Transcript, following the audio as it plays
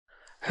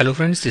Hello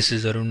friends, this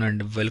is Arun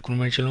and welcome to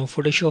my channel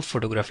Photoshop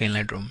Photography in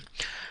Lightroom.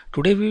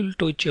 Today we will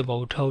teach you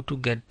about how to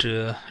get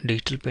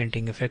digital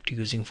painting effect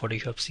using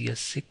Photoshop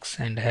CS6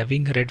 and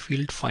having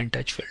Redfield fine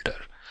touch filter.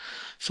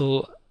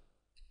 So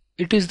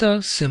it is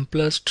the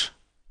simplest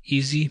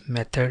easy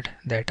method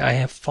that I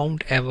have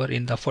found ever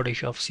in the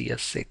Photoshop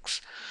CS6.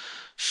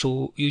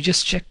 So you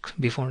just check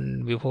before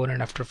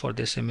and after for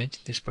this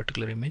image, this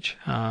particular image.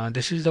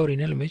 This is the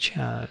original image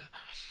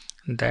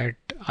that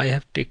I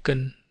have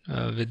taken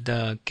with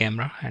the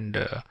camera,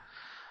 and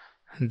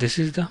this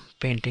is the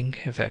painting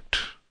effect.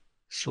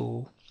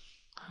 So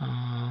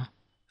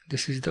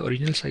this is the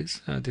original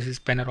size. This is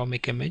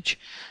panoramic image,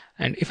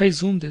 and if I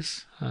zoom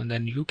this,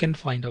 then you can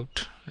find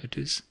out it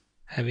is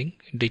having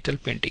digital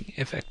painting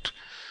effect.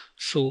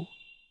 So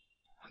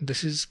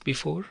this is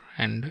before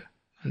and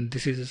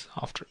this is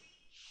after.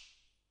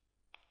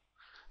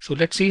 So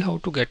let's see how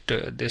to get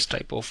this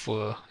type of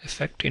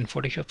effect in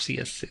Photoshop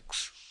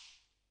CS6.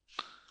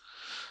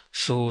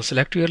 So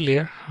select your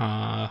layer,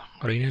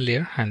 original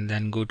layer, and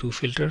then go to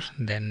filter,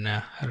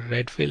 then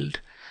Redfield,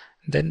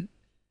 then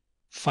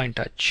fine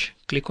touch.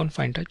 Click on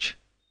fine touch.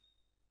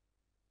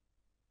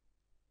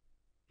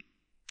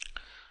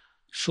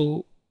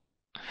 So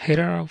here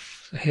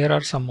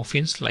are some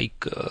options like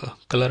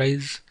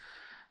colorize,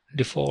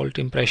 default,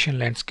 impression,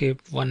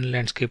 landscape 1,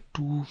 landscape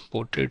 2,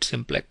 portrait,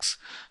 simplex.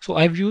 So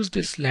I've used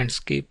this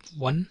landscape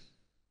 1,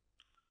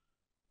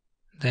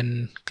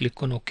 then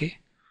click on OK.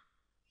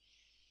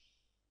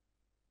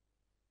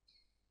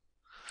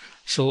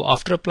 So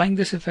after applying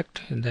this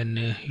effect,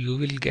 then you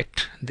will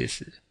get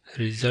this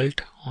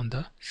result on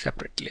the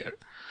separate layer.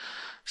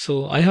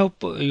 So I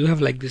hope you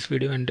have liked this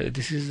video, and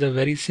this is the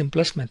very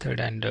simplest method,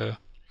 and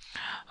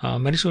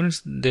many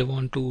students, they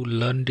want to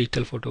learn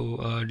digital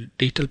photo,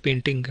 digital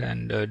painting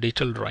and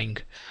digital drawing.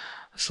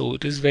 So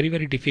it is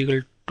very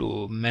difficult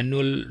to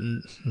manual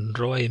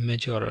draw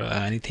image or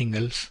anything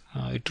else.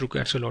 It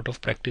requires a lot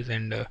of practice,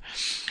 and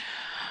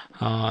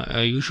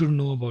you should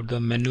know about the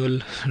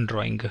manual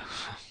drawing.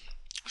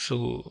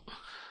 So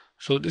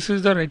this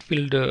is the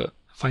Redfield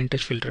fine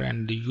touch filter,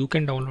 and you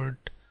can download.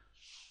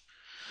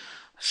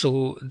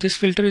 So this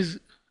filter is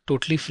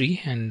totally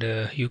free, and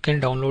you can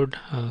download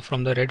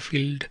from the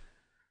Redfield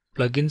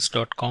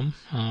plugins.com.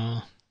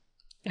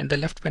 In the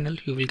left panel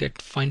you will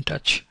get fine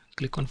touch.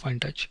 Click on fine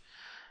touch,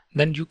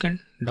 then you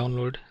can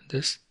download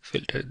this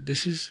filter.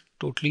 This is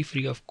totally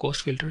free of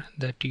cost filter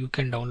that you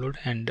can download,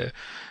 and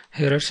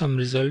here are some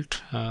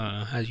results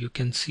as you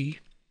can see.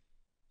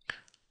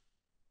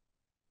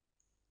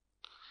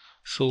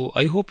 So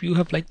I hope you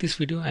have liked this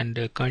video,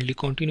 and kindly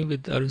continue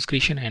with Arun's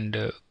creation,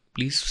 and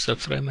please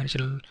subscribe my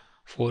channel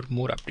for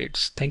more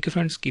updates. Thank you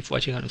friends, keep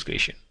watching Arun's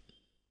creation.